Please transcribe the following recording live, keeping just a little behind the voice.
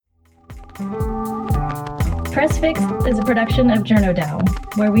PressFix is a production of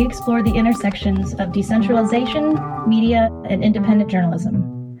JournoDAO, where we explore the intersections of decentralization, media, and independent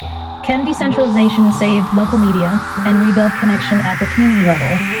journalism. Can decentralization save local media and rebuild connection at the community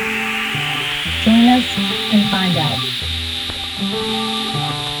level? Join us and find out.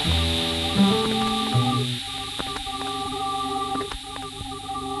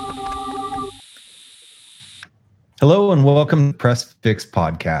 Hello and welcome to PressFix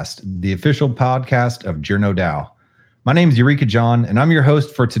Podcast, the official podcast of JournoDAO. My name is Eureka John, and I'm your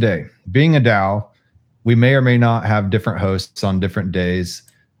host for today. Being a DAO, we may or may not have different hosts on different days,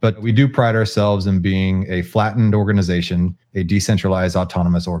 but we do pride ourselves in being a flattened organization, a decentralized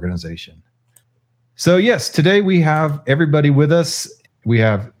autonomous organization. So yes, today we have everybody with us. We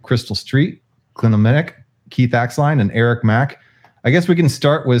have Crystal Street, Clint Omenick, Keith Axline, and Eric Mack. I guess we can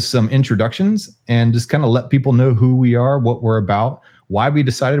start with some introductions and just kind of let people know who we are, what we're about, why we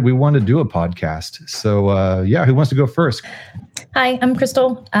decided we wanted to do a podcast. So who wants to go first? Hi, I'm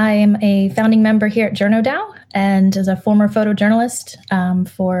Crystal. I'm a founding member here at JournoDAO and as a former photojournalist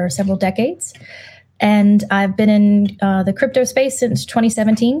for several decades. And I've been in the crypto space since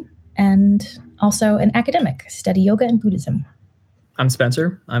 2017 and also an academic, study yoga and Buddhism. I'm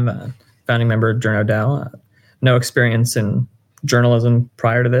Spencer. I'm a founding member of JournoDAO. No experience in journalism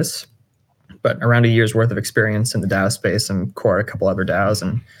prior to this, but around a year's worth of experience in the DAO space and core a couple other DAOs.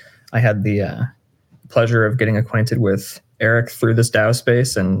 And I had the pleasure of getting acquainted with Eric through this DAO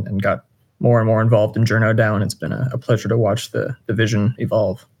space and got more and more involved in JournoDAO. And it's been a pleasure to watch the vision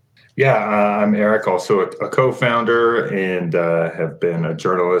evolve. Yeah, I'm Eric, also a co-founder and have been a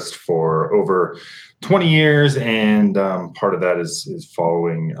journalist for over 20 years. And part of that is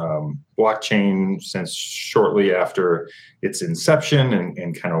following blockchain since shortly after its inception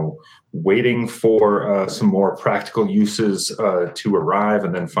and kind of waiting for some more practical uses to arrive.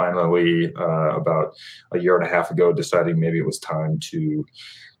 And then finally, about a year and a half ago, deciding maybe it was time to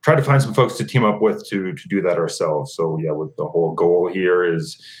try to find some folks to team up with to do that ourselves. So yeah, with the whole goal here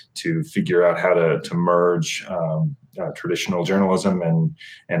is to figure out how to merge traditional journalism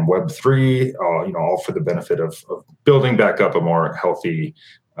and Web3, all for the benefit of building back up a more healthy,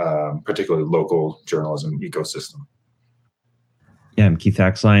 particularly local journalism ecosystem. Yeah, I'm Keith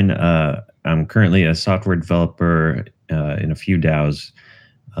Axline. I'm currently a software developer in a few DAOs,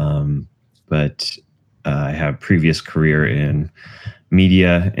 but I have previous career in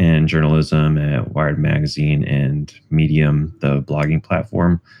media and journalism at Wired Magazine and Medium, the blogging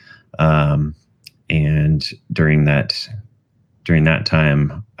platform. And during that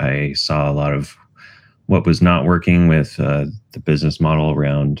time, I saw a lot of what was not working with the business model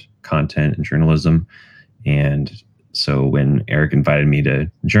around content and journalism. And so when Eric invited me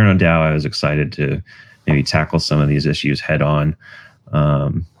to JournoDAO, I was excited to maybe tackle some of these issues head on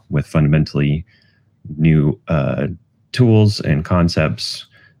with fundamentally new tools and concepts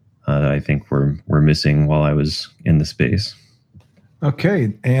that I think were missing while I was in the space.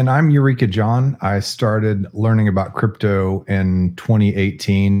 Okay, and I'm Eureka John. I started learning about crypto in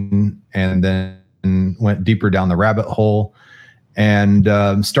 2018 and then went deeper down the rabbit hole and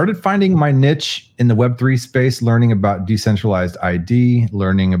started finding my niche in the Web3 space, learning about decentralized ID,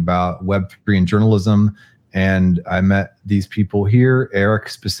 learning about Web3 and journalism. And I met these people here, Eric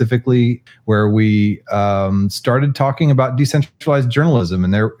specifically, where we started talking about decentralized journalism.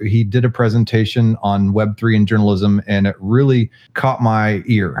 And there he did a presentation on Web3 and journalism, and it really caught my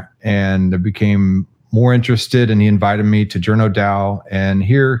ear. And I became more interested, and he invited me to JournoDAO. And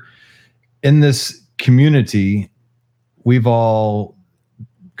here in this community, we've all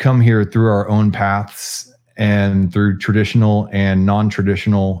come here through our own paths and through traditional and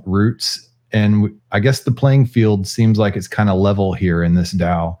non-traditional routes. And I guess the playing field seems like it's kind of level here in this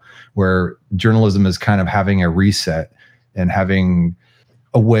DAO, where journalism is kind of having a reset and having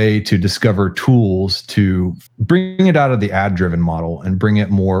a way to discover tools to bring it out of the ad-driven model and bring it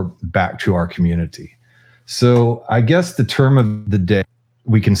more back to our community. So I guess the term of the day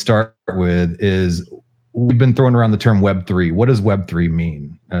we can start with is, we've been throwing around the term Web3. What does Web3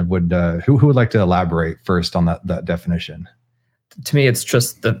 mean? Who would like to elaborate first on that definition? To me, it's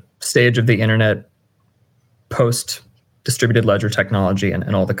just the stage of the internet post distributed ledger technology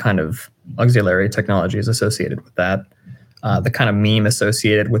and all the kind of auxiliary technologies associated with that. The kind of meme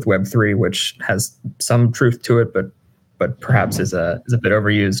associated with Web3, which has some truth to it, but perhaps is a bit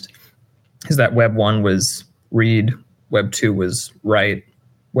overused, is that Web 1 was read, Web 2 was write,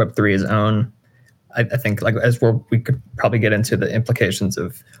 Web 3 is own. I think we could probably get into the implications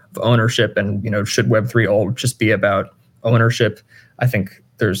of ownership and, should Web 3 all just be about ownership? I think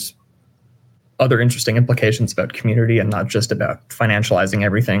there's other interesting implications about community and not just about financializing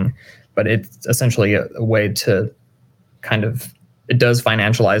everything. but it's essentially a way to kind of, it does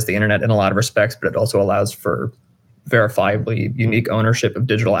financialize the internet in a lot of respects, but it also allows for verifiably unique ownership of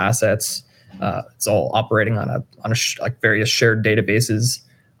digital assets. It's all operating on like various shared databases.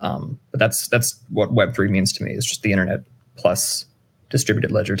 But that's what Web3 means to me. It's just the internet plus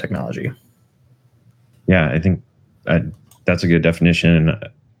distributed ledger technology. Yeah, I think that's a good definition.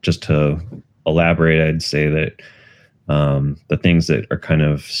 Just to elaborate, I'd say that the things that are kind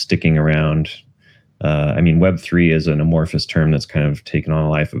of sticking around, Web3 is an amorphous term that's kind of taken on a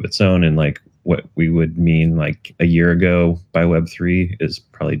life of its own. And like what we would mean like a year ago by Web3 is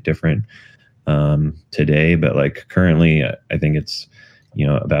probably different today. But like currently, I think it's,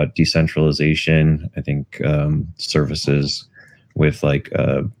 about decentralization. I think services with like,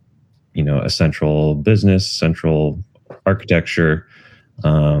 a central business, central architecture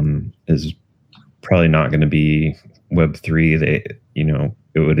is probably not going to be Web3.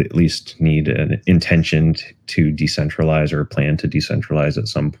 It would at least need an intention to decentralize or plan to decentralize at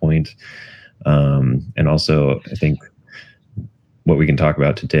some point. And also, I think what we can talk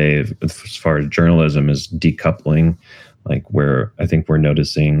about today as far as journalism is decoupling, like where I think we're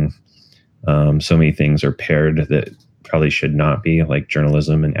noticing so many things are paired that probably should not be, like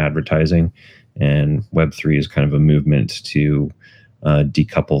journalism and advertising. And Web3 is kind of a movement to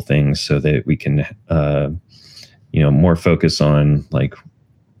decouple things so that we can, more focus on like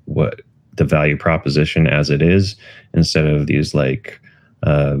what the value proposition as it is, instead of these like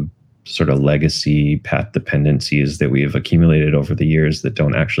sort of legacy path dependencies that we have accumulated over the years that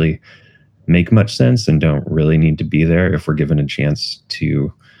don't actually make much sense and don't really need to be there if we're given a chance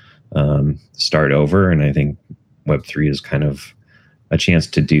to start over. And I think Web3 is kind of a chance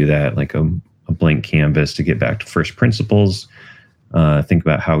to do that, like a blank canvas to get back to first principles, think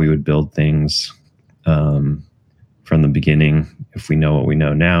about how we would build things from the beginning if we know what we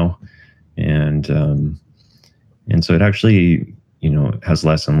know now. And so it actually, has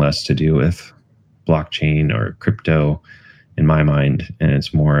less and less to do with blockchain or crypto in my mind. And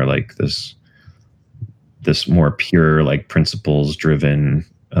it's more like this more pure, like principles driven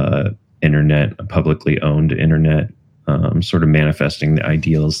internet, a publicly owned internet, sort of manifesting the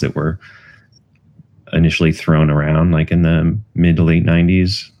ideals that were initially thrown around like in the mid to late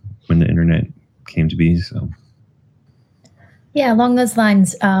 90s when the internet came to be. So yeah, along those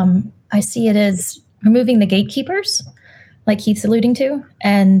lines, I see it as removing the gatekeepers, like Keith's alluding to,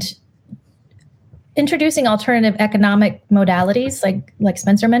 and introducing alternative economic modalities, like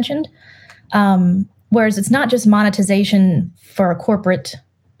Spencer mentioned. Whereas it's not just monetization for a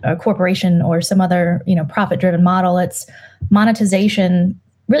corporation or some other, profit-driven model. It's monetization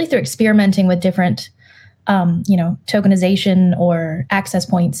really through experimenting with different, tokenization or access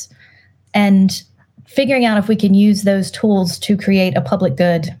points, and figuring out if we can use those tools to create a public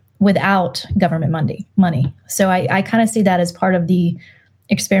good without government money. So I kind of see that as part of the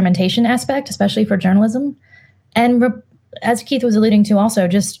experimentation aspect, especially for journalism. And as Keith was alluding to also,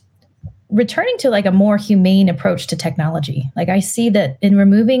 just returning to like a more humane approach to technology. Like I see that in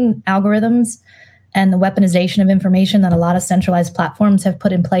removing algorithms and the weaponization of information that a lot of centralized platforms have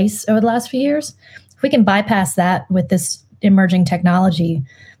put in place over the last few years, if we can bypass that with this emerging technology,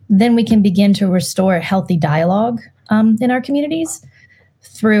 then we can begin to restore a healthy dialogue in our communities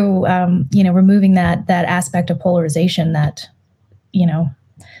through, removing that aspect of polarization that,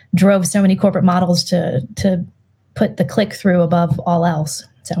 drove so many corporate models to put the click through above all else.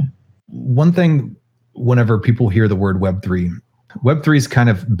 So one thing, whenever people hear the word Web3 has kind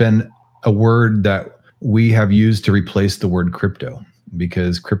of been a word that we have used to replace the word crypto,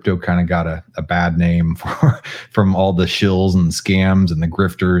 because crypto kind of got a bad name from all the shills and scams and the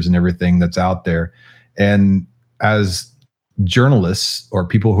grifters and everything that's out there. And as journalists or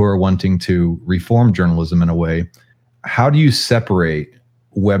people who are wanting to reform journalism in a way, how do you separate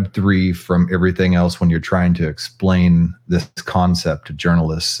Web3 from everything else when you're trying to explain this concept to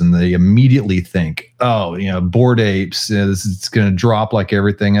journalists? And they immediately think, Bored Apes, it's going to drop like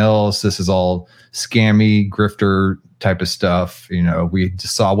everything else. This is all scammy, grifter type of stuff. We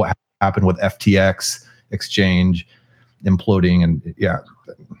just saw what happened with FTX exchange imploding. And yeah,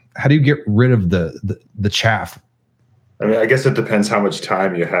 how do you get rid of the chaff? I mean, I guess it depends how much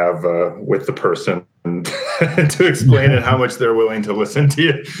time you have with the person to explain it, how much they're willing to listen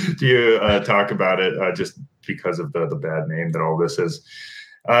to you talk about it, just because of the bad name that all this has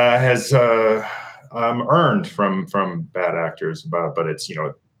earned from bad actors. But it's,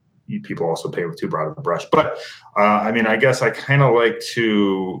 people also paint with too broad of a brush. But I guess I kind of like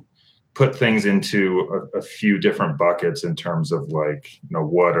to put things into a few different buckets in terms of like,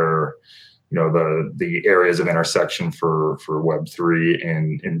 what are the areas of intersection for Web3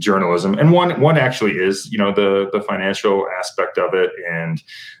 in journalism. And one actually is, the financial aspect of it, and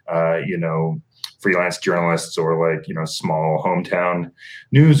freelance journalists or small hometown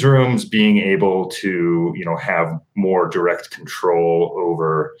newsrooms being able to have more direct control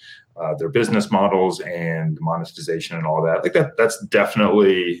over their business models and monetization and all that. That's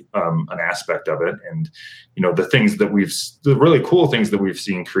definitely an aspect of it. And the really cool things that we've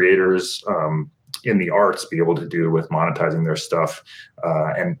seen creators in the arts be able to do with monetizing their stuff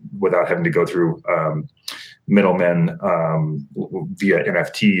and without having to go through middlemen via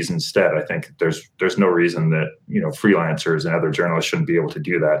NFTs instead. I think there's no reason that freelancers and other journalists shouldn't be able to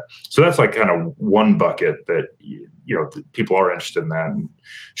do that. So that's kind of one bucket that people are interested in that and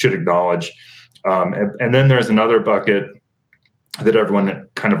should acknowledge. And then there's another bucket that everyone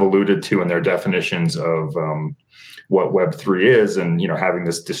kind of alluded to in their definitions of what Web3 is, and having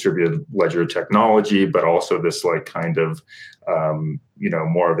this distributed ledger technology, but also this kind of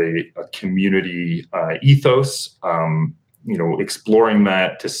more of a community ethos. Exploring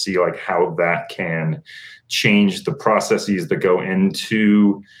that to see how that can change the processes that go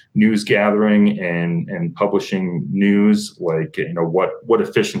into news gathering and publishing news. What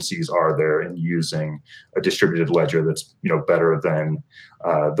efficiencies are there in using a distributed ledger that's better than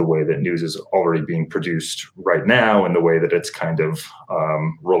the way that news is already being produced right now, and the way that it's kind of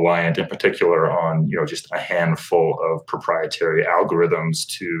reliant in particular on just a handful of proprietary algorithms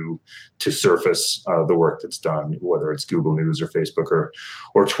to surface the work that's done, whether it's Google News or Facebook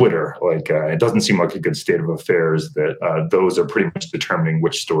or Twitter. It doesn't seem like a good state of affairs that those are pretty much determining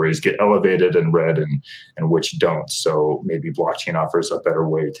which stories get elevated and read and which don't. So maybe blockchain offers a better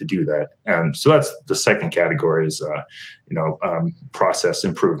way to do that. And so that's the second category is process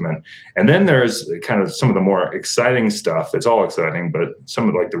improvement. And then there's kind of some of the more exciting stuff. It's all exciting, but some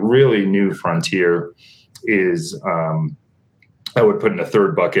of the really new frontier is I would put in a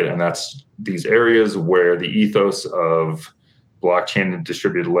third bucket, and that's these areas where the ethos of blockchain and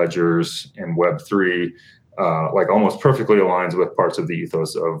distributed ledgers and Web3 almost perfectly aligns with parts of the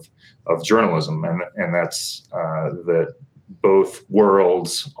ethos of journalism. And that's that both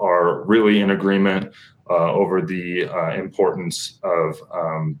worlds are really in agreement over the importance of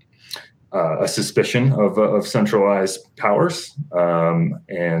a suspicion of centralized powers,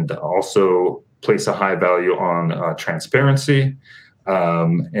 and also place a high value on transparency,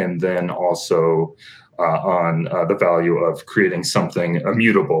 and then also on the value of creating something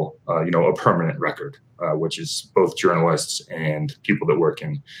immutable, a permanent record, which is both journalists and people that work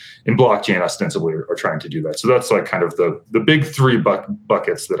in blockchain ostensibly are trying to do that. So that's kind of the big three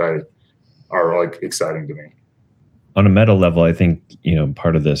buckets that are exciting to me. On a meta level, I think,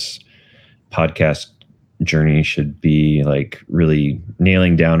 part of this podcast journey should be really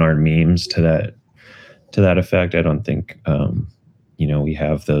nailing down our memes to that effect. I don't think, we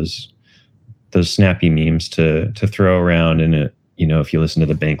have those snappy memes to throw around. And if you listen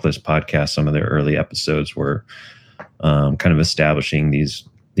to the Bankless podcast, some of their early episodes were kind of establishing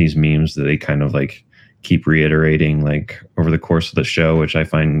these memes that they kind of keep reiterating over the course of the show, which I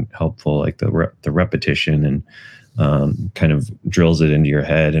find helpful, the repetition, and kind of drills it into your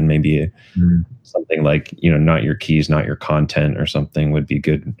head. And maybe something not your keys, not your content, or something would be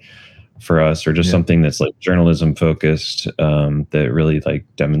good for us, or just something that's journalism focused, that really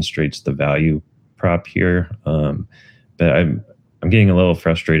demonstrates the value prop here. But I'm getting a little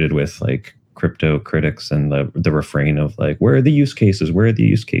frustrated with crypto critics and the refrain of where are the use cases? Where are the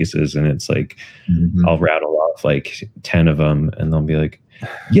use cases? And it's I'll rattle off 10 of them, and they'll be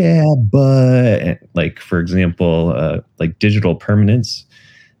yeah, but for example, digital permanence,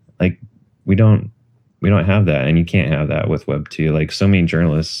 we don't have that, and you can't have that with Web2. So many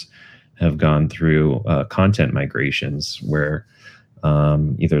journalists have gone through content migrations where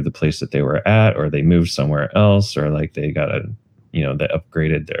either the place that they were at, or they moved somewhere else, or they got they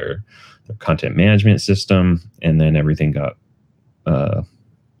upgraded their content management system, and then everything got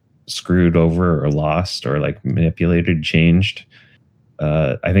screwed over or lost or manipulated, changed.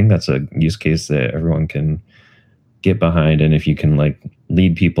 I think that's a use case that everyone can get behind. And if you can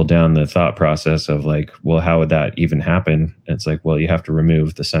lead people down the thought process of well, how would that even happen? It's well, you have to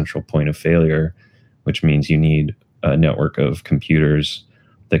remove the central point of failure, which means you need a network of computers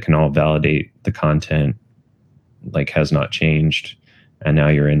that can all validate the content has not changed. And now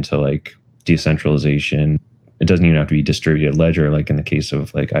you're into decentralization. It doesn't even have to be distributed ledger in the case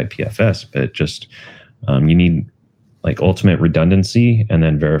of IPFS, but just you need ultimate redundancy and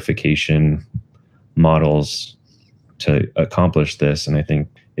then verification models to accomplish this. And I think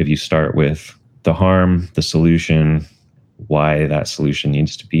if you start with the harm, the solution, why that solution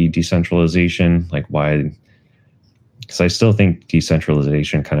needs to be decentralization, like why, because I still think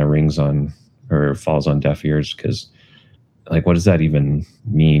decentralization kind of rings on or falls on deaf ears, because like, what does that even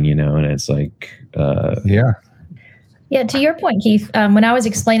mean, and it's like Yeah, to your point, Keith, when I was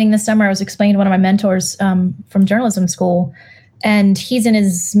explaining this summer, I was explaining to one of my mentors from journalism school, and he's in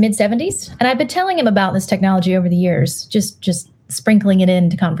his mid-70s. And I've been telling him about this technology over the years, just sprinkling it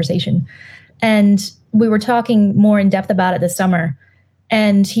into conversation. And we were talking more in depth about it this summer.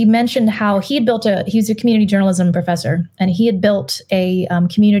 And he mentioned how he's a community journalism professor, and he had built a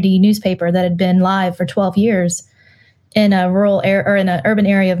community newspaper that had been live for 12 years in a in an urban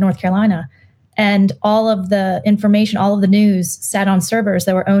area of North Carolina. And all of the information, all of the news sat on servers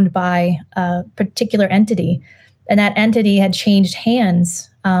that were owned by a particular entity. And that entity had changed hands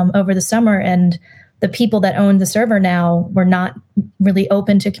over the summer. And the people that owned the server now were not really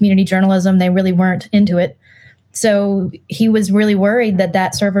open to community journalism. They really weren't into it. So he was really worried that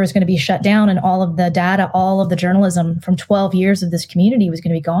that server is going to be shut down and all of the data, all of the journalism from 12 years of this community was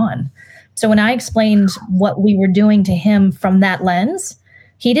going to be gone. So when I explained what we were doing to him from that lens,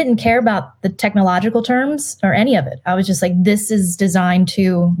 he didn't care about the technological terms or any of it. I was just like, this is designed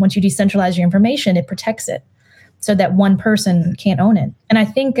to, once you decentralize your information, it protects it so that one person can't own it. And I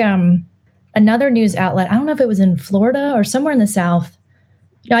think another news outlet, I don't know if it was in Florida or somewhere in the South.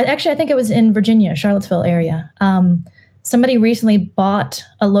 No, actually, I think it was in Virginia, Charlottesville area. Somebody recently bought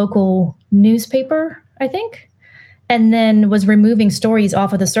a local newspaper, I think, and then was removing stories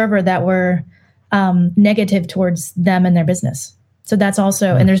off of the server that were negative towards them and their business. So that's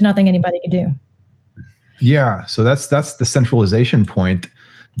also, and there's nothing anybody can do. Yeah. So that's the centralization point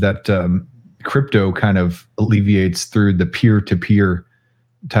that crypto kind of alleviates through the peer-to-peer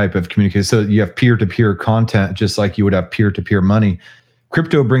type of communication. So you have peer-to-peer content, just like you would have peer-to-peer money.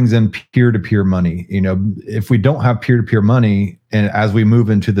 Crypto brings in peer-to-peer money. If we don't have peer-to-peer money, and as we move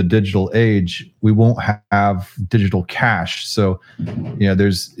into the digital age, we won't have digital cash. So,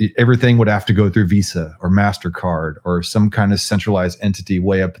 there's everything would have to go through Visa or MasterCard or some kind of centralized entity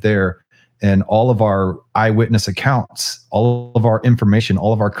way up there. And all of our eyewitness accounts, all of our information,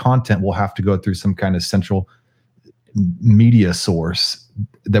 all of our content will have to go through some kind of central media source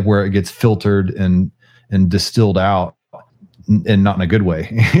where it gets filtered and distilled out. And not in a good way,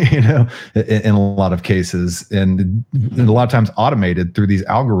 in a lot of cases, and a lot of times automated through these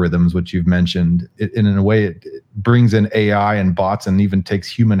algorithms, which you've mentioned. And in a way, it brings in AI and bots and even takes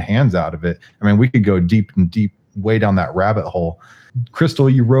human hands out of it. I mean, we could go deep way down that rabbit hole. Crystal,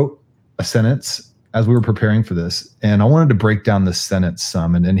 you wrote a sentence as we were preparing for this, and I wanted to break down this sentence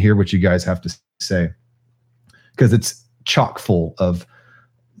some and hear what you guys have to say, because it's chock full of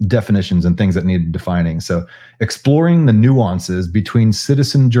definitions and things that need defining. So exploring the nuances between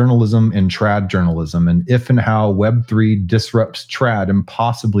citizen journalism and trad journalism, and if and how Web3 disrupts trad and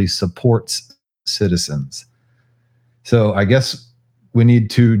possibly supports citizens. So I guess we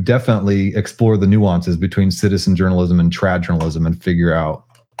need to definitely explore the nuances between citizen journalism and trad journalism and figure out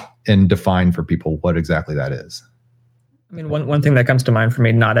and define for people what exactly that is. I mean, one thing that comes to mind for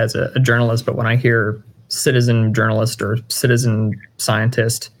me, not as a journalist, but when I hear citizen journalist or citizen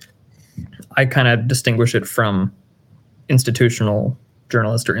scientist, I kind of distinguish it from institutional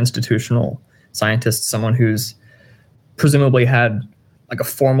journalist or institutional scientist, someone who's presumably had like a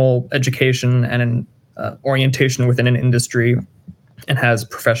formal education and an orientation within an industry and has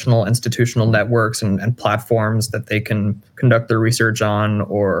professional institutional networks and platforms that they can conduct their research on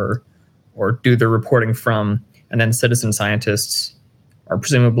or do their reporting from. And then citizen scientists are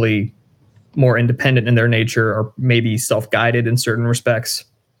presumably more independent in their nature, or maybe self-guided in certain respects,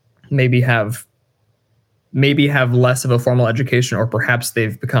 maybe have less of a formal education, or perhaps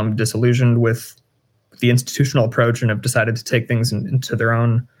they've become disillusioned with the institutional approach and have decided to take things into their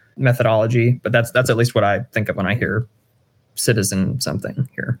own methodology. But that's at least what I think of when I hear citizen something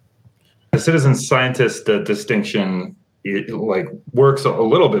here. The citizen scientist distinction, it works a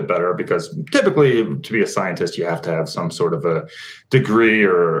little bit better, because typically to be a scientist, you have to have some sort of a degree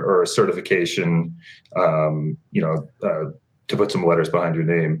or a certification, to put some letters behind your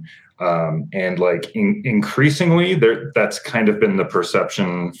name. And increasingly that's kind of been the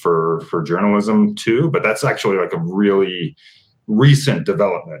perception for journalism too, but that's actually like a really recent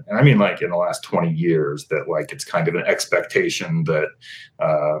development. And I mean, in the last 20 years, that it's kind of an expectation that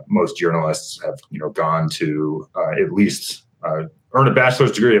most journalists have, gone to at least earn a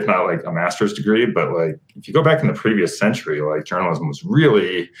bachelor's degree, if not a master's degree. But if you go back in the previous century, journalism was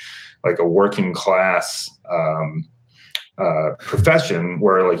really a working class profession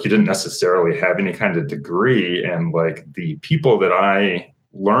where you didn't necessarily have any kind of degree. And the people that I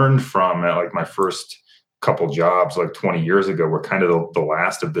learned from at my first couple jobs like 20 years ago were kind of the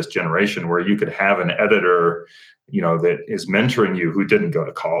last of this generation, where you could have an editor, that is mentoring you who didn't go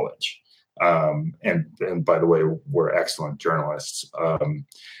to college. And by the way, we're excellent journalists.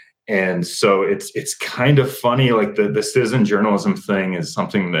 And so it's kind of funny, like the citizen journalism thing is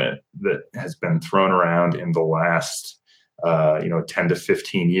something that has been thrown around in the last 10 to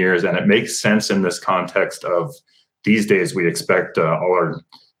 15 years. And it makes sense in this context of these days we expect all our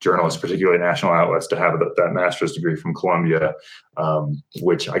journalists, particularly national outlets, to have that master's degree from Columbia,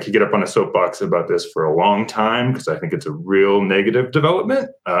 which I could get up on a soapbox about this for a long time, because I think it's a real negative development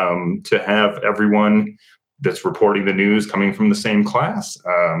to have everyone that's reporting the news coming from the same class.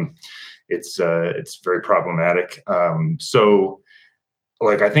 It's very problematic. So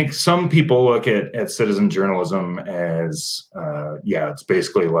I think some people look at citizen journalism as, it's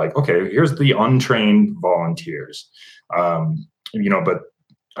basically like, okay, here's the untrained volunteers. But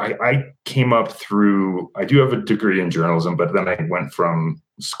I came up through, I do have a degree in journalism, but then I went from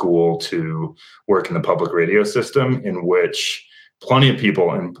school to work in the public radio system, in which plenty of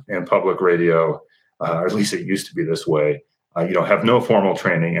people in public radio, or at least it used to be this way, have no formal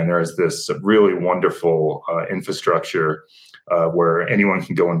training. And there is this really wonderful infrastructure where anyone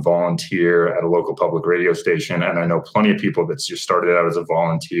can go and volunteer at a local public radio station. And I know plenty of people that just started out as a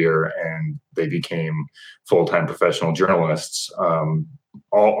volunteer and they became full-time professional journalists,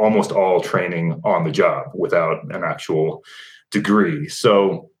 almost all training on the job without an actual degree.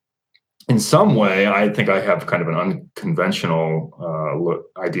 So in some way, I think I have kind of an unconventional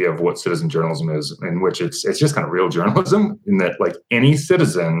idea of what citizen journalism is, in which it's just kind of real journalism, in that like any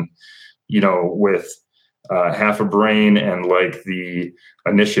citizen, with half a brain and like the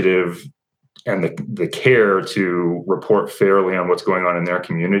initiative and the care to report fairly on what's going on in their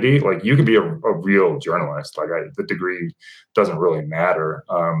community, like you can be a real journalist. Like the degree doesn't really matter.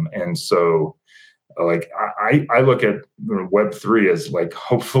 And so like I look at Web3 as like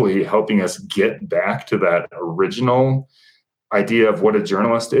hopefully helping us get back to that original idea of what a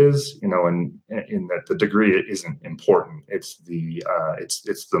journalist is, and in that the degree isn't important. It's the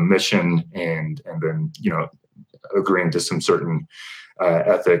mission and then agreeing to some certain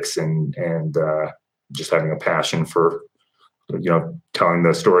ethics and just having a passion for telling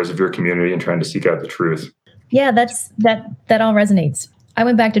the stories of your community and trying to seek out the truth. Yeah, that all resonates. I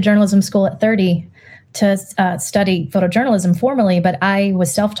went back to journalism school at 30 to study photojournalism formally, but I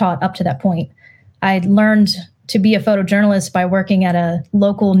was self-taught up to that point. I learned to be a photojournalist by working at a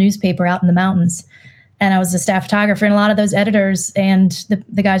local newspaper out in the mountains. And I was a staff photographer, and a lot of those editors and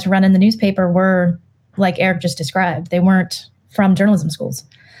the guys running the newspaper were like Eric just described. They weren't from journalism schools.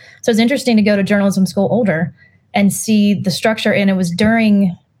 So it's interesting to go to journalism school older and see the structure. And it was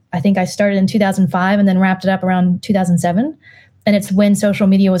during, I think I started in 2005 and then wrapped it up around 2007. And it's when social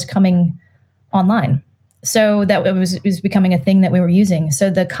media was coming online. So that it was becoming a thing that we were using.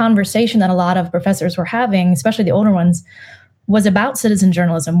 So the conversation that a lot of professors were having, especially the older ones, was about citizen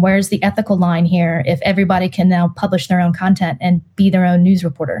journalism. Where's the ethical line here if everybody can now publish their own content and be their own news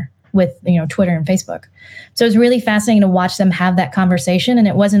reporter with Twitter and Facebook? So it was really fascinating to watch them have that conversation, and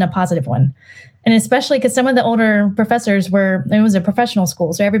it wasn't a positive one. And especially because some of the older professors it was a professional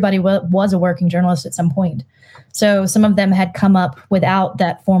school, so everybody was a working journalist at some point. So some of them had come up without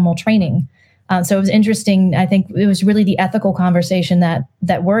that formal training. So it was interesting. I think it was really the ethical conversation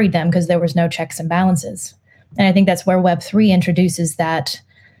that worried them, because there was no checks and balances. And I think that's where Web3 introduces that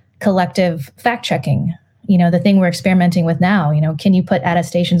collective fact checking, the thing we're experimenting with now. Can you put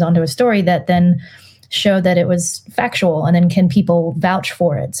attestations onto a story that then show that it was factual, and then can people vouch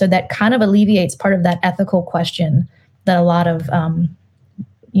for it? So that kind of alleviates part of that ethical question that a lot of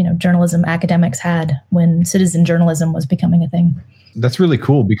journalism academics had when citizen journalism was becoming a thing. That's really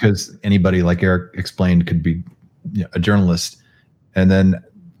cool, because anybody, like Eric explained, could be a journalist, and then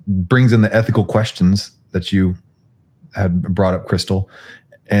brings in the ethical questions that you had brought up, Crystal.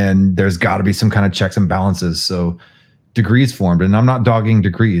 And there's got to be some kind of checks and balances. So degrees formed, and I'm not dogging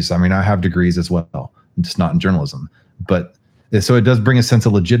degrees. I mean, I have degrees as well, just not in journalism. But so it does bring a sense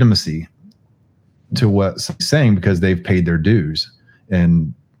of legitimacy to what somebody's saying, because they've paid their dues.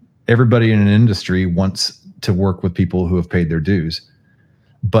 And everybody in an industry wants to work with people who have paid their dues.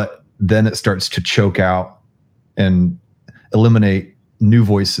 But then it starts to choke out and eliminate new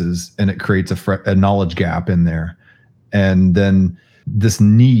voices, and it creates a knowledge gap in there. And then this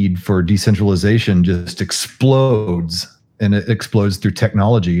need for decentralization just explodes, and it explodes through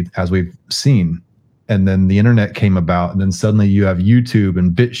technology, as we've seen. And then the internet came about, and then suddenly you have YouTube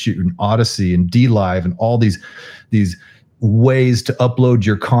and BitChute and Odyssey and DLive and all these ways to upload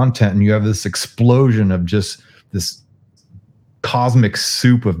your content, and you have this explosion of just this cosmic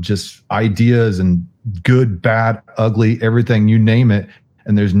soup of just ideas and good, bad, ugly, everything, you name it,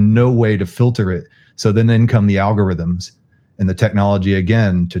 and there's no way to filter it. So then come the algorithms and the technology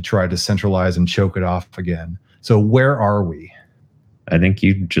again to try to centralize and choke it off again. So where are we? I think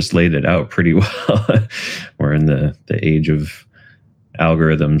you just laid it out pretty well. We're in the age of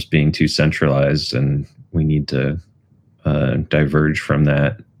algorithms being too centralized, and we need to diverge from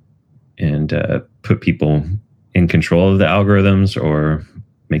that and put people in control of the algorithms, or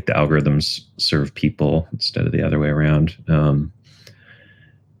make the algorithms serve people instead of the other way around.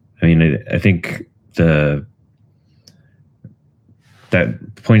 I think that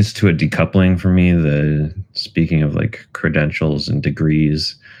points to a decoupling for me. Speaking of like credentials and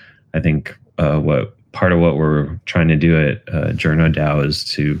degrees, I think what part of what we're trying to do at JournoDAO is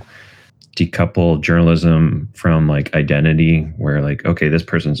to decouple journalism from like identity, where like, okay, this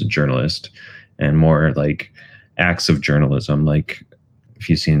person's a journalist, and more like acts of journalism. Like if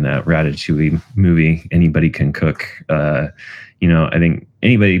you've seen that Ratatouille movie, Anybody Can Cook. I think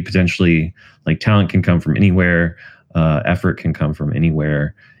anybody potentially, like, talent can come from anywhere, effort can come from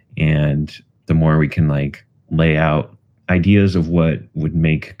anywhere, and the more we can like lay out ideas of what would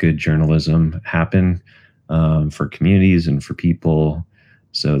make good journalism happen for communities and for people,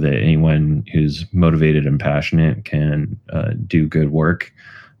 so that anyone who's motivated and passionate can do good work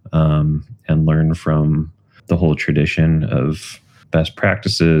and learn from the whole tradition of best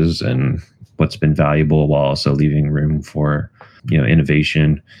practices and what's been valuable, while also leaving room for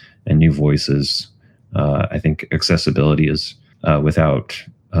innovation and new voices. I think accessibility is without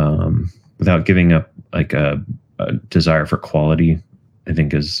giving up like a desire for quality, I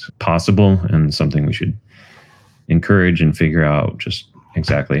think is possible, and something we should encourage and figure out just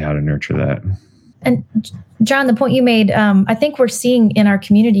exactly how to nurture that. And John, the point you made, I think we're seeing in our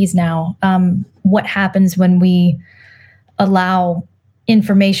communities now what happens when we allow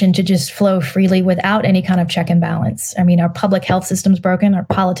information to just flow freely without any kind of check and balance. I mean, our public health system's broken, our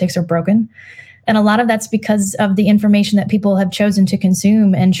politics are broken. And a lot of that's because of the information that people have chosen to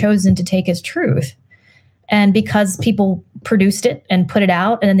consume and chosen to take as truth. And because people produced it and put it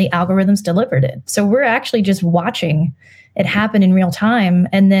out, and then the algorithms delivered it. So we're actually just watching it happen in real time.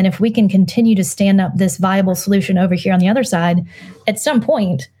 And then if we can continue to stand up this viable solution over here on the other side, at some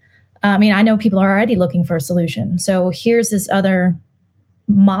point, I know people are already looking for a solution. So here's this other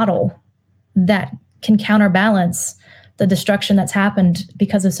model that can counterbalance the destruction that's happened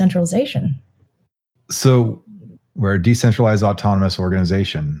because of centralization. So we're a decentralized autonomous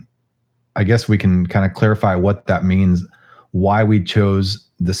organization. I guess we can kind of clarify what that means, why we chose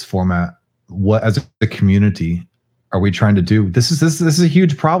this format. What, as a community, are we trying to do? This is a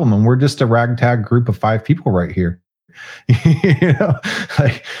huge problem, and we're just a ragtag group of 5 people right here.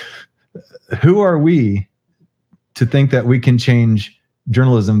 Like, who are we to think that we can change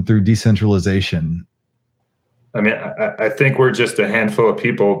journalism through decentralization? I think we're just a handful of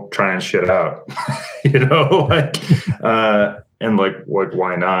people trying shit out, and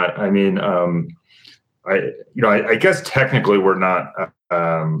why not? I guess technically we're not,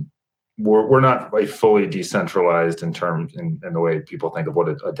 we're not like fully decentralized in the way people think of what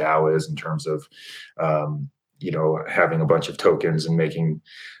a DAO is, in terms of, having a bunch of tokens and making,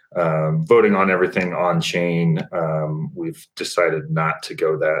 voting on everything on chain. We've decided not to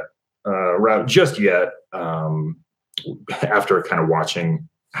go that route just yet. After kind of watching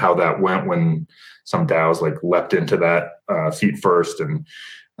how that went when some DAOs like leapt into that feet first, and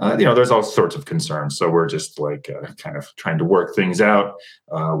there's all sorts of concerns. So we're just like kind of trying to work things out,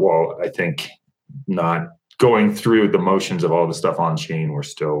 while I think not going through the motions of all the stuff on chain. We're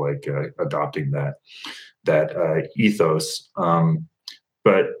still like adopting that ethos.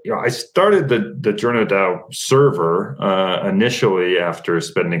 But I started the JournoDAO server initially after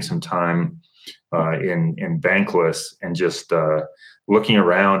spending some time in Bankless, and just looking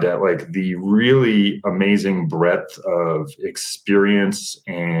around at like the really amazing breadth of experience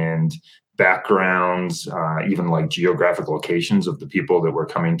and backgrounds, even like geographic locations of the people that were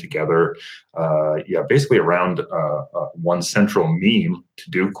coming together. Basically around one central meme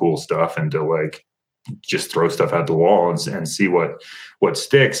to do cool stuff, and to like just throw stuff at the wall and see what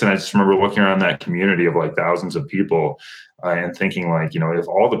sticks. And I just remember looking around that community of like thousands of people, and thinking like, if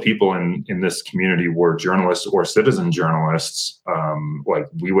all the people in this community were journalists or citizen journalists, like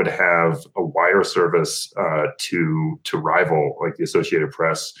we would have a wire service to rival like the Associated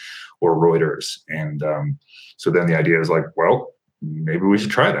Press or Reuters. And so then the idea is like, well, maybe we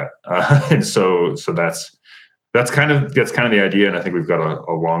should try that. And so that's kind of the idea, and I think we've got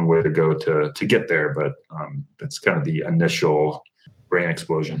a long way to go to get there. But that's kind of the initial brain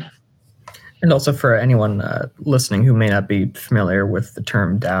explosion. And also for anyone listening who may not be familiar with the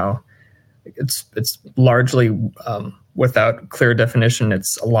term DAO, it's largely without clear definition.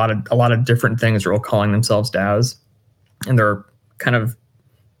 It's a lot of different things are all calling themselves DAOs, and there are kind of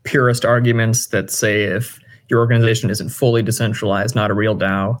purist arguments that say if your organization isn't fully decentralized, not a real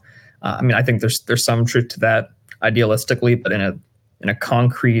DAO. I mean, I think there's some truth to that idealistically, but in a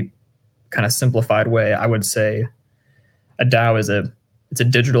concrete, kind of simplified way, I would say a DAO is a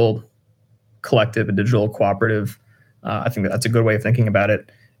digital collective, a digital cooperative. I think that's a good way of thinking about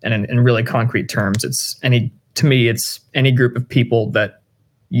it. And in really concrete terms, it's any group of people that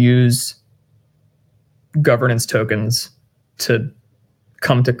use governance tokens to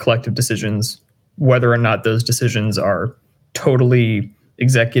come to collective decisions, whether or not those decisions are totally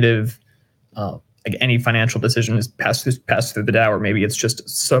executive, like any financial decision is passed through the DAO, or maybe it's just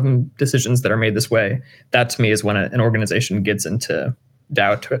some decisions that are made this way. That to me is when an organization gets into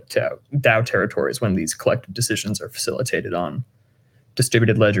DAO territories, when these collective decisions are facilitated on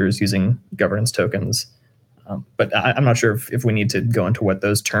distributed ledgers using governance tokens. But I'm not sure if we need to go into what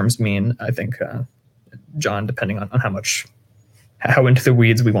those terms mean. I think, John, depending on how into the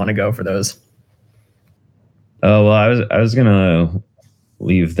weeds we want to go for those. Oh, well, I was gonna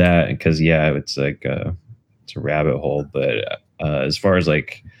leave that because it's like it's a rabbit hole. But as far as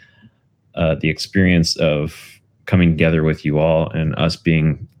like the experience of coming together with you all and us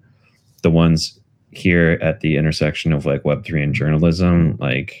being the ones here at the intersection of like Web3 and journalism,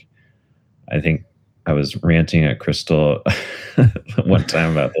 like I think I was ranting at Crystal one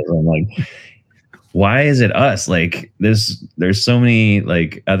time about this. I'm like, why is it us? Like there's so many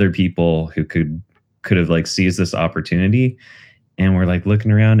like other people who could have like seized this opportunity, and we're like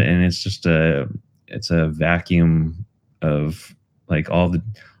looking around and it's just a vacuum of like all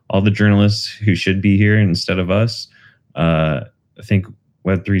the journalists who should be here instead of us. I think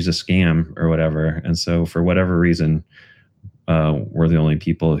Web3 is a scam or whatever, and so for whatever reason, we're the only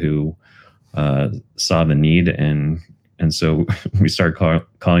people who saw the need, and so we start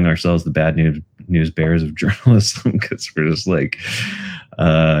calling ourselves the bad news bears of journalism, because we're just like,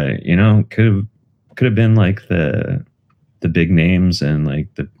 could have been like the big names and like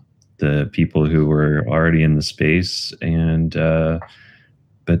the people who were already in the space, and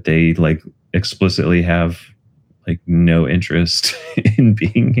but they like explicitly have like no interest in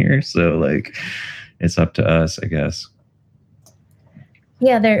being here. So like it's up to us, I guess.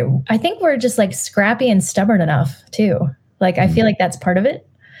 Yeah, I think we're just like scrappy and stubborn enough too. Like I feel like that's part of it.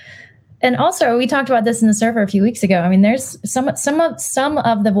 And also, we talked about this in the server a few weeks ago. I mean, there's some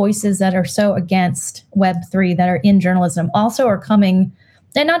of the voices that are so against Web3 that are in journalism also are coming,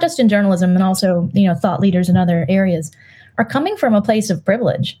 and not just in journalism, and also thought leaders in other areas are coming from a place of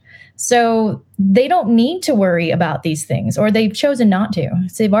privilege. So they don't need to worry about these things, or they've chosen not to.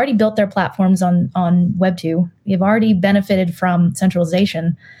 So they've already built their platforms on Web2. They've already benefited from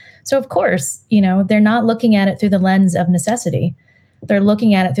centralization. So of course, they're not looking at it through the lens of necessity. They're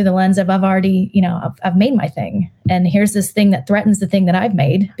looking at it through the lens of I've already, I've made my thing. And here's this thing that threatens the thing that I've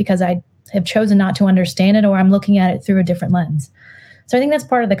made because I have chosen not to understand it, or I'm looking at it through a different lens. So I think that's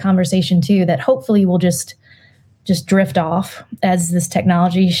part of the conversation too, that hopefully will just drift off as this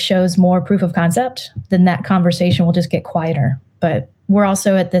technology shows more proof of concept. Then that conversation will just get quieter. But we're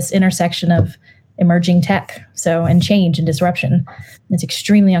also at this intersection of emerging tech, and change and disruption. It's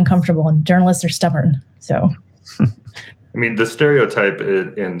extremely uncomfortable, and journalists are stubborn. So. I mean, the stereotype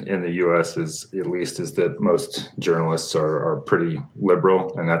in the U.S. is that most journalists are pretty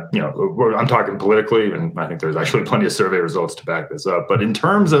liberal, and that I'm talking politically, and I think there's actually plenty of survey results to back this up. But in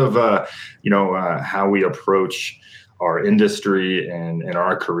terms of how we approach our industry and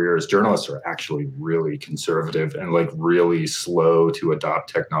our careers, journalists are actually really conservative and like really slow to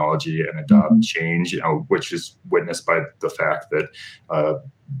adopt technology and adopt change, which is witnessed by the fact that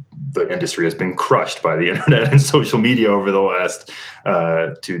the industry has been crushed by the internet and social media over the last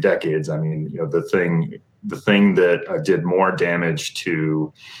 2 decades. I mean, the thing that did more damage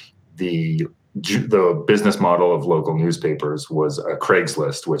to the business model of local newspapers was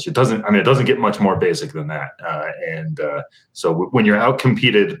Craigslist, which it doesn't get much more basic than that. So when you're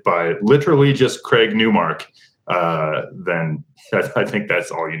outcompeted by literally just Craig Newmark, then I think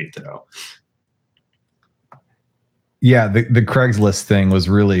that's all you need to know. Yeah, the Craigslist thing was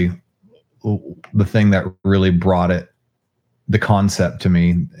really the thing that really brought the concept to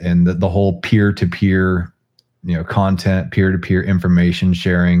me, and the whole peer-to-peer, content, peer-to-peer information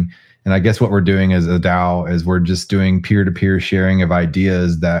sharing. And I guess what we're doing as a DAO is we're just doing peer-to-peer sharing of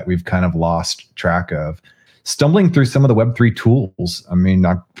ideas that we've kind of lost track of. Stumbling through some of the Web3 tools. I mean,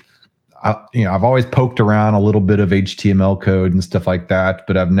 I've always poked around a little bit of HTML code and stuff like that,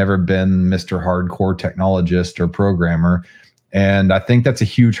 but I've never been Mr. Hardcore technologist or programmer. And I think that's a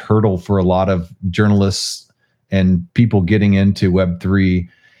huge hurdle for a lot of journalists and people getting into Web3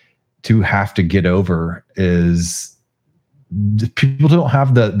 to have to get over, is people don't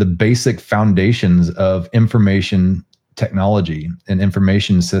have the basic foundations of information technology and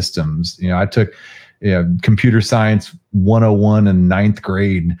information systems. I took computer science 101 in ninth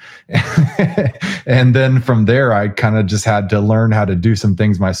grade. And then from there, I kind of just had to learn how to do some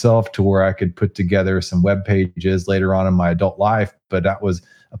things myself to where I could put together some web pages later on in my adult life. But that was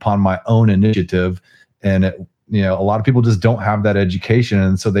upon my own initiative. And a lot of people just don't have that education.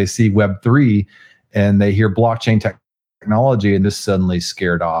 And so they see Web3 and they hear blockchain technology and just suddenly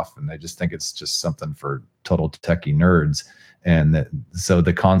scared off. And they just think it's just something for total techie nerds. And so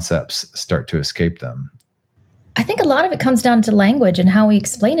the concepts start to escape them. I think a lot of it comes down to language and how we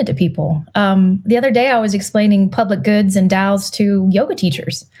explain it to people. The other day, I was explaining public goods and DAOs to yoga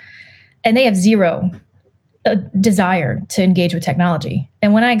teachers, and they have zero desire to engage with technology.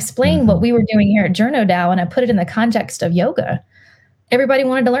 And when I explained what we were doing here at JournoDAO and I put it in the context of yoga, everybody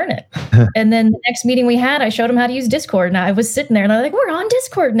wanted to learn it. And then the next meeting we had, I showed them how to use Discord. And I was sitting there and I'm like, we're on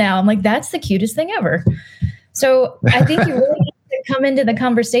Discord now. I'm like, that's the cutest thing ever. So I think you really have to come into the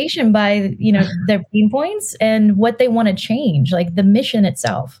conversation by, their pain points and what they want to change, like the mission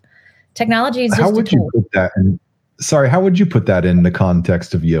itself. Technology is just how would you put that in? Sorry, how would you put that in the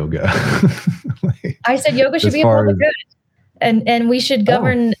context of yoga? I said yoga should be a public good, and we should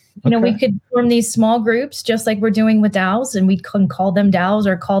govern. We could form these small groups just like we're doing with DAOs, and we can call them DAOs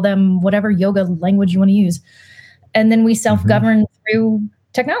or call them whatever yoga language you want to use, and then we self-govern through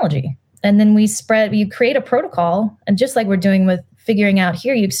technology. And then you create a protocol, and just like we're doing with figuring out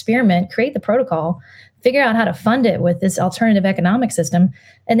here, you experiment, create the protocol, figure out how to fund it with this alternative economic system,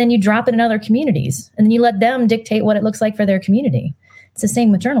 and then you drop it in other communities, and then you let them dictate what it looks like for their community. It's the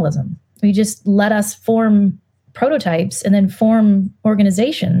same with journalism. You just let us form prototypes and then form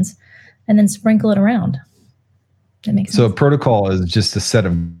organizations and then sprinkle it around. That makes sense. So a protocol is just a set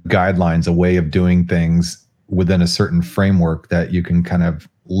of guidelines, a way of doing things within a certain framework that you can kind of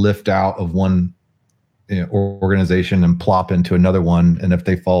lift out of one organization and plop into another one. And if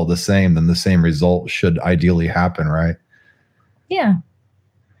they follow the same, then the same result should ideally happen, right? Yeah. I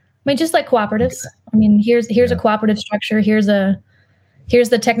mean, just like cooperatives. Okay. I mean, here's a cooperative structure. Here's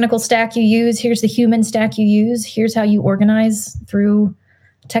the technical stack you use. Here's the human stack you use. Here's how you organize through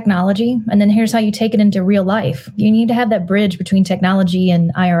technology. And then here's how you take it into real life. You need to have that bridge between technology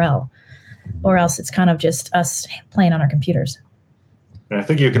and IRL, or else it's kind of just us playing on our computers. And I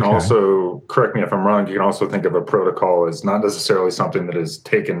think you can also, correct me if I'm wrong, you can also think of a protocol as not necessarily something that is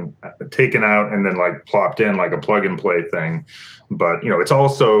taken out and then like plopped in like a plug and play thing, but it's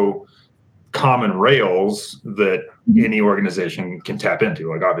also common rails that any organization can tap into.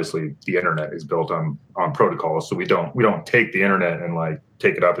 Like obviously the internet is built on protocols, so we don't take the internet and like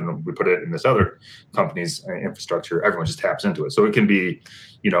take it up and we put it in this other company's infrastructure. Everyone just taps into it. So it can be,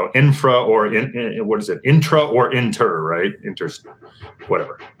 infra or intra or inter, right?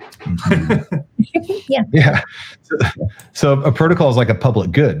 Whatever. Yeah. So a protocol is like a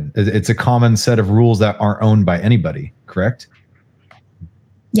public good. It's a common set of rules that aren't owned by anybody, correct?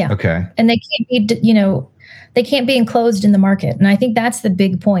 Yeah. Okay. And they can't be, they can't be enclosed in the market. And I think that's the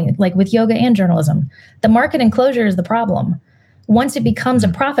big point, like with yoga and journalism. The market enclosure is the problem. Once it becomes a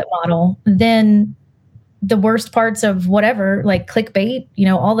profit model, then the worst parts of whatever, like clickbait,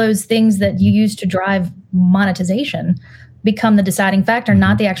 all those things that you use to drive monetization become the deciding factor,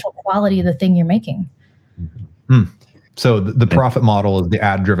 not the actual quality of the thing you're making. So the profit model is the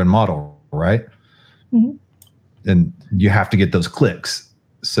ad-driven model, right? Mm-hmm. And you have to get those clicks.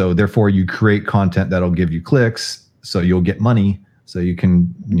 So therefore you create content that'll give you clicks, so you'll get money, so you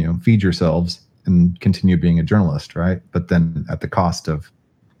can, feed yourselves and continue being a journalist, right? But then at the cost of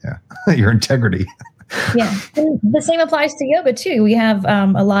your integrity. Yeah. And the same applies to yoga too. We have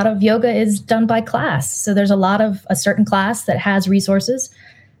a lot of yoga is done by class. So there's a certain class that has resources,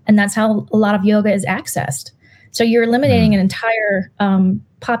 and that's how a lot of yoga is accessed. So you're eliminating an entire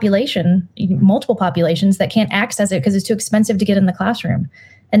population, multiple populations that can't access it because it's too expensive to get in the classroom.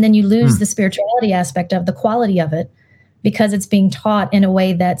 And then you lose the spirituality aspect of the quality of it because it's being taught in a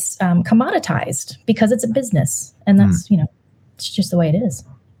way that's commoditized because it's a business. And that's, it's just the way it is.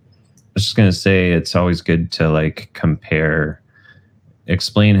 I was just going to say, it's always good to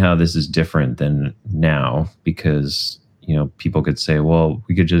explain how this is different than now, because, people could say, well,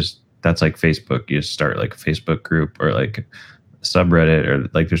 that's like Facebook. You just start like a Facebook group or like a subreddit, or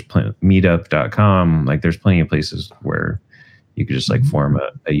like there's meetup.com. Like there's plenty of places where you could just like form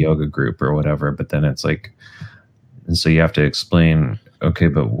a yoga group or whatever. But then it's like, and so you have to explain, okay,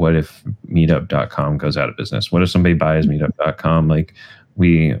 but what if meetup.com goes out of business? What if somebody buys meetup.com? Like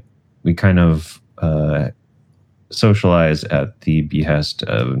we kind of socialize at the behest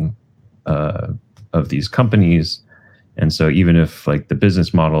of these companies. And so even if like the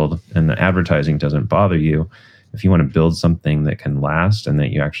business model and the advertising doesn't bother you, if you want to build something that can last and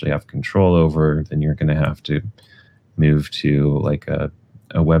that you actually have control over, then you're going to have to move to like a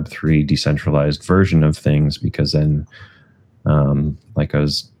Web3 decentralized version of things, because then, like I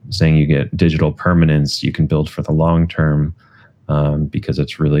was saying, you get digital permanence. You can build for the long term, because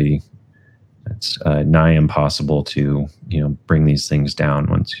it's nigh impossible to bring these things down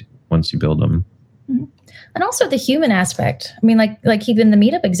once you build them. And also the human aspect. I mean, like even the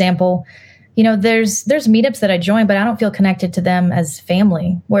meetup example, there's meetups that I join, but I don't feel connected to them as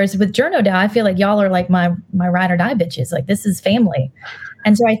family. Whereas with JournoDAO, I feel like y'all are like my ride or die bitches. Like this is family.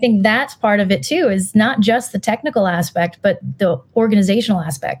 And so I think that's part of it too, is not just the technical aspect, but the organizational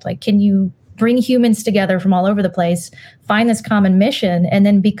aspect. Like, can you bring humans together from all over the place, find this common mission, and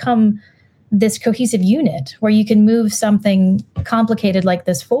then become this cohesive unit where you can move something complicated like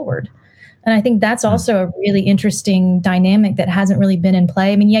this forward? And I think that's also a really interesting dynamic that hasn't really been in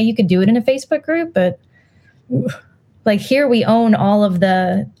play. I mean, yeah, you could do it in a Facebook group, but like here we own all of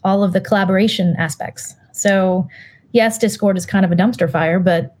the collaboration aspects. So yes, Discord is kind of a dumpster fire,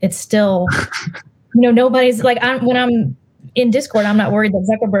 but it's still, nobody's like, when I'm in Discord, I'm not worried that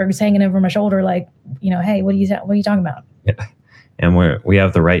Zuckerberg's hanging over my shoulder, like, hey, what are you talking about? Yeah. And we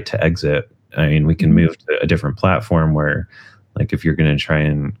have the right to exit. I mean, we can move to a different platform where, like, if you're going to try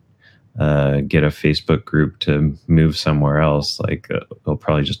and get a Facebook group to move somewhere else, like it'll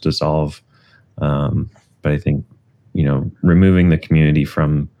probably just dissolve. But I think, removing the community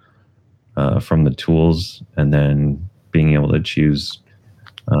from the tools and then being able to choose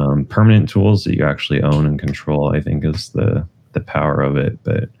permanent tools that you actually own and control, I think is the power of it.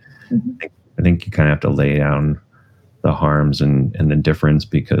 But I think you kind of have to lay down the harms and the difference,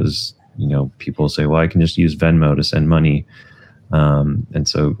 because, people say, well, I can just use Venmo to send money. And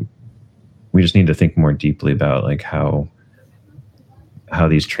so we just need to think more deeply about like how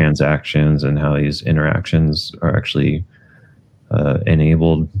these transactions and how these interactions are actually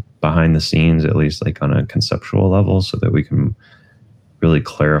enabled behind the scenes, at least like on a conceptual level, so that we can really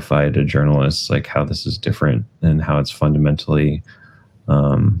clarify to journalists like how this is different and how it's fundamentally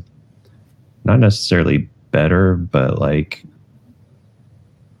not necessarily better, but like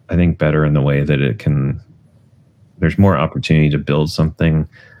I think better in the way that there's more opportunity to build something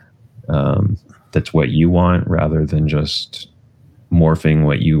that's what you want, rather than just morphing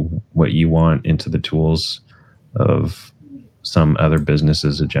what you want into the tools of some other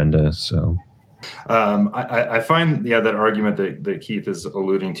business's agenda. So I find that argument that Keith is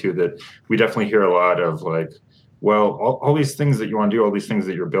alluding to, that we definitely hear a lot of like, well, all these things that you want to do, all these things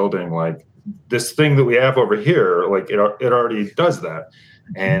that you're building, like this thing that we have over here, like it already does that.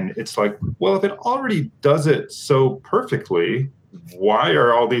 And it's like, well, if it already does it so perfectly, why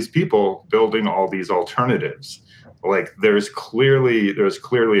are all these people building all these alternatives? Like there's clearly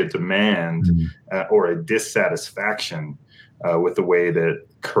a demand or a dissatisfaction with the way that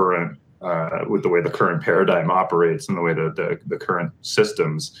the current paradigm operates and the way that the current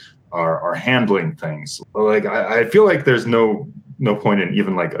systems are handling things. Like I feel like there's no point in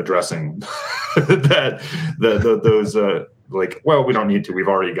even like addressing that those like, well, we don't need to, we've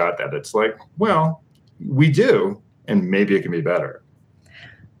already got that. It's like, well, we do, and maybe it can be better.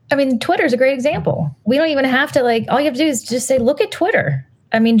 I mean, Twitter's a great example. We don't even have to all you have to do is just say, look at Twitter.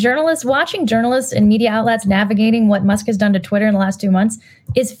 I mean, watching journalists and media outlets navigating what Musk has done to Twitter in the last 2 months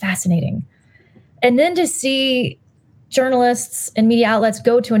is fascinating. And then to see journalists and media outlets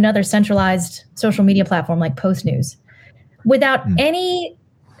go to another centralized social media platform like Post News without any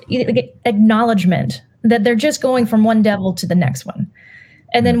acknowledgement that they're just going from one devil to the next one.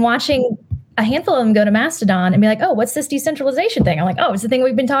 And then watching a handful of them go to Mastodon and be like, oh, what's this decentralization thing? I'm like, oh, it's the thing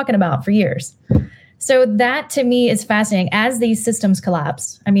we've been talking about for years. So that to me is fascinating as these systems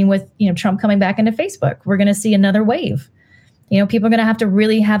collapse. I mean, with Trump coming back into Facebook, we're going to see another wave. People are going to have to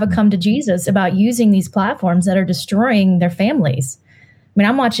really have a come to Jesus about using these platforms that are destroying their families. I mean,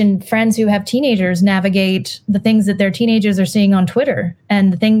 I'm watching friends who have teenagers navigate the things that their teenagers are seeing on Twitter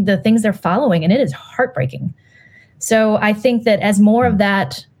and the things they're following, and it is heartbreaking. So I think that as more of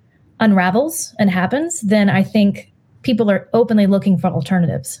that unravels and happens, then I think people are openly looking for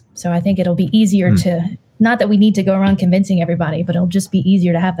alternatives. So I think it'll be easier to, not that we need to go around convincing everybody, but it'll just be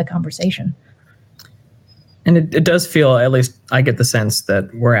easier to have the conversation. And it does feel, at least I get the sense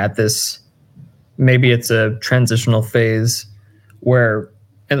that we're at this, maybe it's a transitional phase where,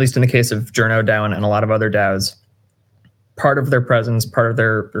 at least in the case of JournoDAO and a lot of other DAOs, part of their presence, part of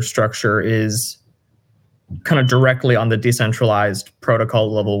their structure is kind of directly on the decentralized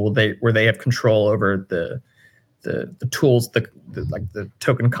protocol level, where they have control over the tools, like the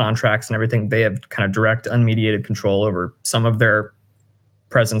token contracts and everything. They have kind of direct, unmediated control over some of their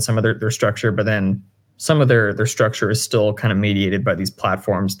presence, some of their structure, but then some of their structure is still kind of mediated by these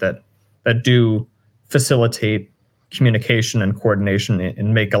platforms that do facilitate communication and coordination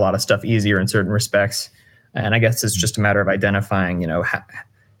and make a lot of stuff easier in certain respects. And I guess it's just a matter of identifying,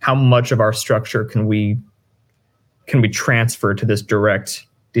 how much of our structure can we transfer to this direct,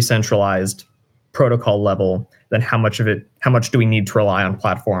 decentralized protocol level, then how much do we need to rely on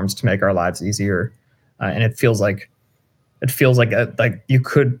platforms to make our lives easier? And it feels like you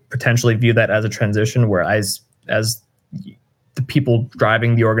could potentially view that as a transition, where as the people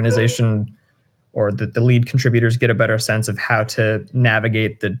driving the organization or the lead contributors get a better sense of how to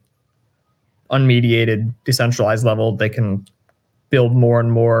navigate the unmediated, decentralized level, they can build more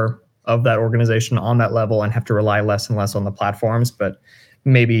and more of that organization on that level and have to rely less and less on the platforms. But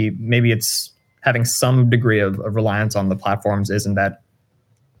maybe it's having some degree of reliance on the platforms isn't that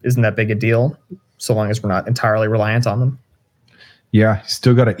big a deal, so long as we're not entirely reliant on them. Yeah,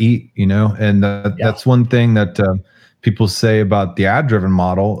 still got to eat, and that's one thing that people say about the ad-driven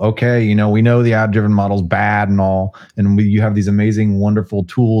model. Okay, we know the ad-driven model is bad and all, and you have these amazing, wonderful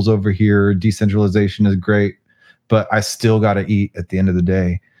tools over here. Decentralization is great, but I still got to eat at the end of the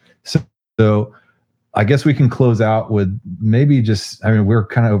day. So I guess we can close out with maybe we're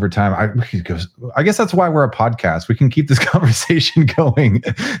kind of over time. I guess that's why we're a podcast. We can keep this conversation going,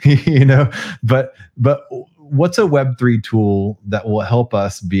 but what's a Web3 tool that will help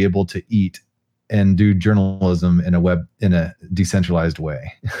us be able to eat and do journalism in a decentralized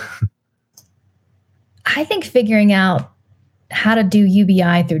way? I think figuring out how to do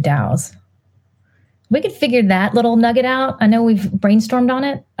UBI through DAOs. We could figure that little nugget out. I know we've brainstormed on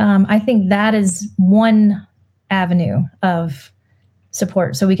it. I think that is one avenue of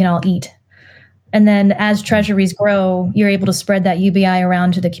support so we can all eat. And then as treasuries grow, you're able to spread that UBI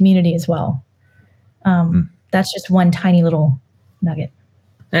around to the community as well. That's just one tiny little nugget.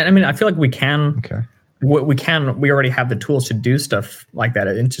 And I mean, I feel like we can. Okay. We already have the tools to do stuff like that.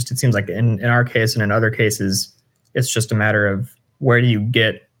 It seems like in our case and in other cases, it's just a matter of where do you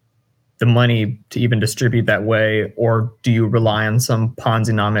get the money to even distribute that way, or do you rely on some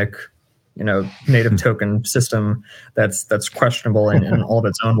Ponzi-nomic, native token system that's questionable in all of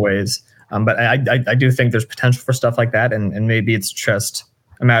its own ways. But I do think there's potential for stuff like that, and maybe it's just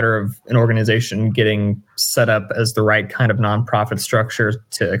a matter of an organization getting set up as the right kind of nonprofit structure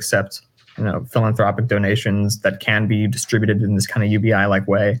to accept, philanthropic donations that can be distributed in this kind of UBI-like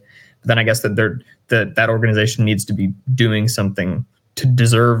way. But then I guess that organization needs to be doing something to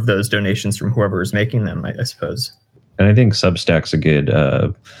deserve those donations from whoever is making them, I suppose. And I think Substack's a good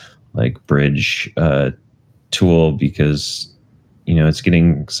bridge tool because it's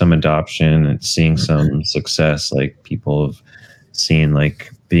getting some adoption, it's seeing some success. Like people have seen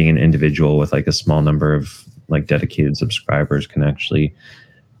being an individual with a small number of dedicated subscribers can actually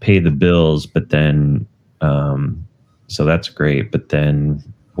pay the bills. But then so that's great. But then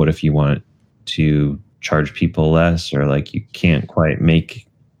what if you want to charge people less, or you can't quite make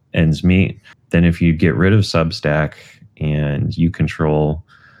ends meet? Then if you get rid of Substack and you control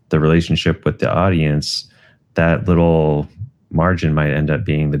the relationship with the audience, that little margin might end up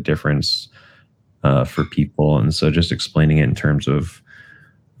being the difference for people. And so just explaining it in terms of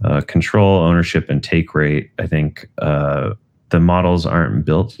control, ownership, and take rate, I think the models aren't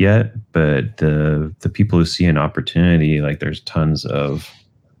built yet, but the people who see an opportunity, there's tons of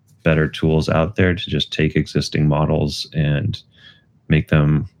better tools out there to just take existing models and make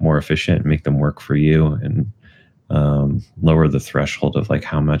them more efficient, make them work for you, and lower the threshold of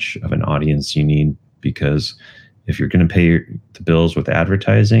how much of an audience you need. Because if you're going to pay the bills with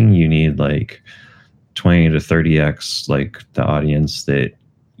advertising, you need 20 to 30x the audience that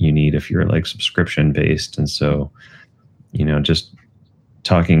you need if you're subscription based. And so, just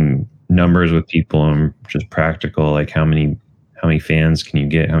talking numbers with people and just practical, how many fans can you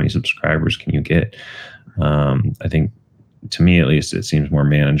get? How many subscribers can you get? I think, to me at least, it seems more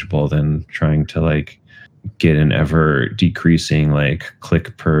manageable than trying to get an ever decreasing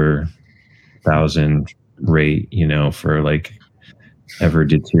click per 1,000 rate, for ever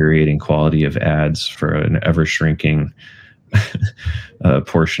deteriorating quality of ads for an ever shrinking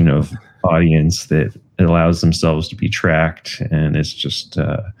portion of audience that allows themselves to be tracked. And it's just,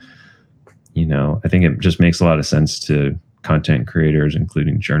 I think it just makes a lot of sense to content creators,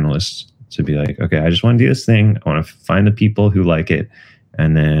 including journalists, to be okay, I just want to do this thing. I want to find the people who like it,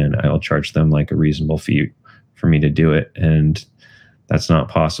 and then I'll charge them a reasonable fee for me to do it. And that's not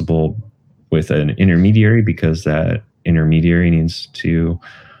possible with an intermediary, because that intermediary needs to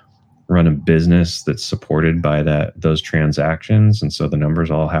run a business that's supported by those transactions. And so the numbers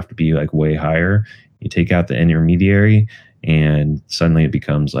all have to be like way higher. You take out the intermediary and suddenly it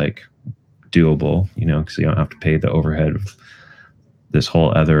becomes like doable, because you don't have to pay the overhead of this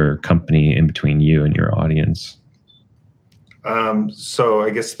whole other company in between you and your audience. So I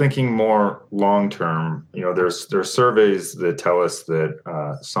guess thinking more long term, there's surveys that tell us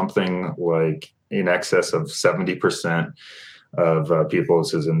that something like in excess of 70% of people,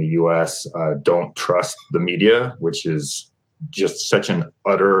 this is in the U.S., don't trust the media, which is just such an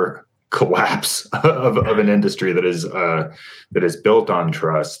utter collapse of an industry that is built on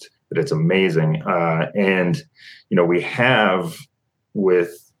trust, that it's amazing. And we have,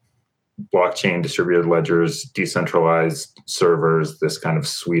 with blockchain, distributed ledgers, decentralized servers, this kind of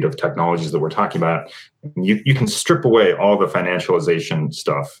suite of technologies that we're talking about, you can strip away all the financialization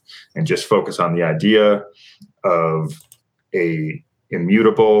stuff and just focus on the idea of a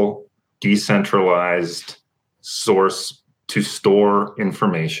immutable, decentralized source to store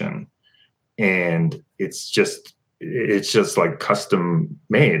information. And it's just like custom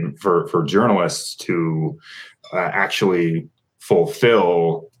made for journalists to actually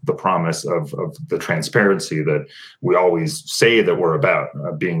fulfill the promise of the transparency that we always say that we're about,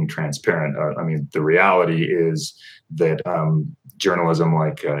 being transparent. The reality is that journalism,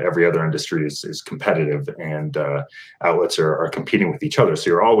 like every other industry, is competitive, and outlets are competing with each other.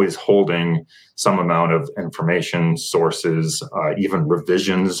 So you're always holding some amount of information, sources, even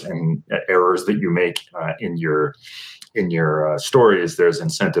revisions and errors that you make in your stories. There's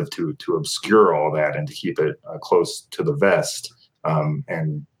incentive to obscure all that and to keep it close to the vest.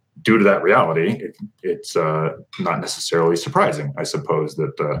 And due to that reality, it's not necessarily surprising, I suppose,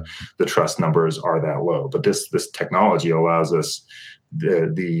 that the trust numbers are that low. But this technology allows us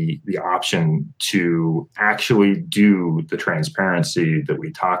the option to actually do the transparency that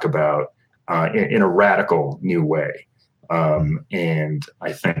we talk about in a radical new way. And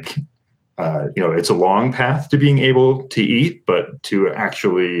I think it's a long path to being able to eat, but to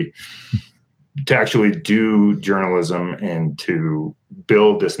actually do journalism and to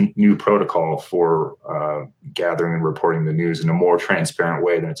build this new protocol for gathering and reporting the news in a more transparent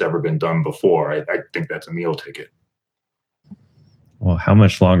way than it's ever been done before, I think that's a meal ticket. Well, how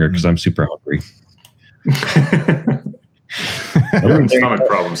much longer? Because I'm super hungry. Stomach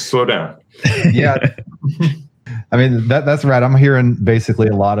problems. Slow down. Yeah. That's right. I'm hearing basically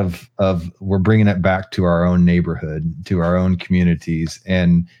a lot of we're bringing it back to our own neighborhood, to our own communities.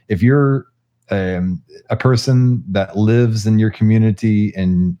 And if you're a person that lives in your community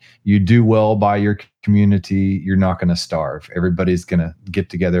and you do well by your community, you're not going to starve. Everybody's going to get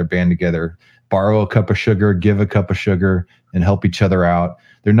together, band together, borrow a cup of sugar, give a cup of sugar, and help each other out.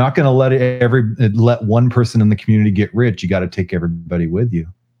 They're not going to let one person in the community get rich. You got to take everybody with you,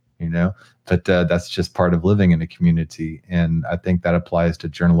 But that's just part of living in a community. And I think that applies to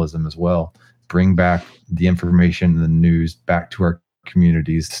journalism as well. Bring back the information and the news back to our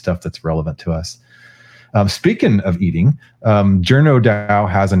communities, stuff that's relevant to us. Speaking of eating, JournoDAO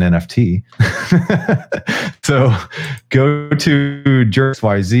has an NFT. So go to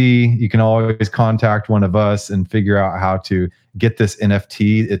JournoXYZ. You can always contact one of us and figure out how to get this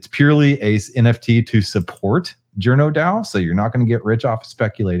NFT. It's purely a NFT to support JournoDAO, so you're not going to get rich off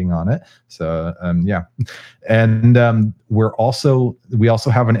speculating on it. So yeah, and we also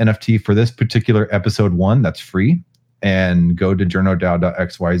have an NFT for this particular episode 1 that's free. And go to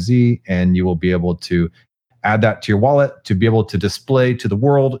journodao.xyz and you will be able to add that to your wallet to be able to display to the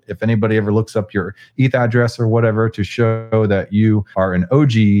world, if anybody ever looks up your ETH address or whatever, to show that you are an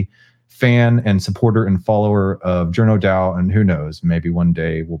OG fan and supporter and follower of JournoDAO. And who knows, maybe one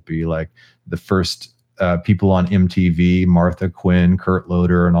day we'll be like the first people on MTV, Martha Quinn, Kurt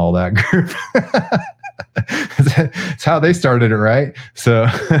Loder, and all that group. It's how they started it, right? So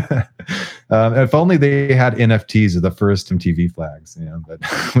if only they had NFTs of the first MTV flags, but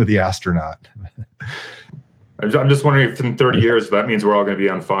with the astronaut. I'm just wondering if in 30 years that means we're all going to be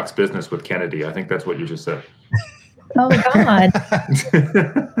on Fox Business with Kennedy. I think that's what you just said. Oh God!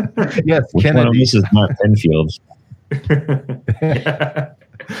 Yes, Kennedy. This is not Penfield. Yeah.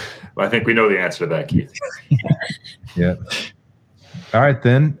 Well, I think we know the answer to that, Keith. Yeah. All right,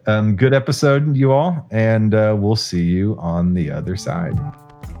 then. Good episode, you all, and we'll see you on the other side.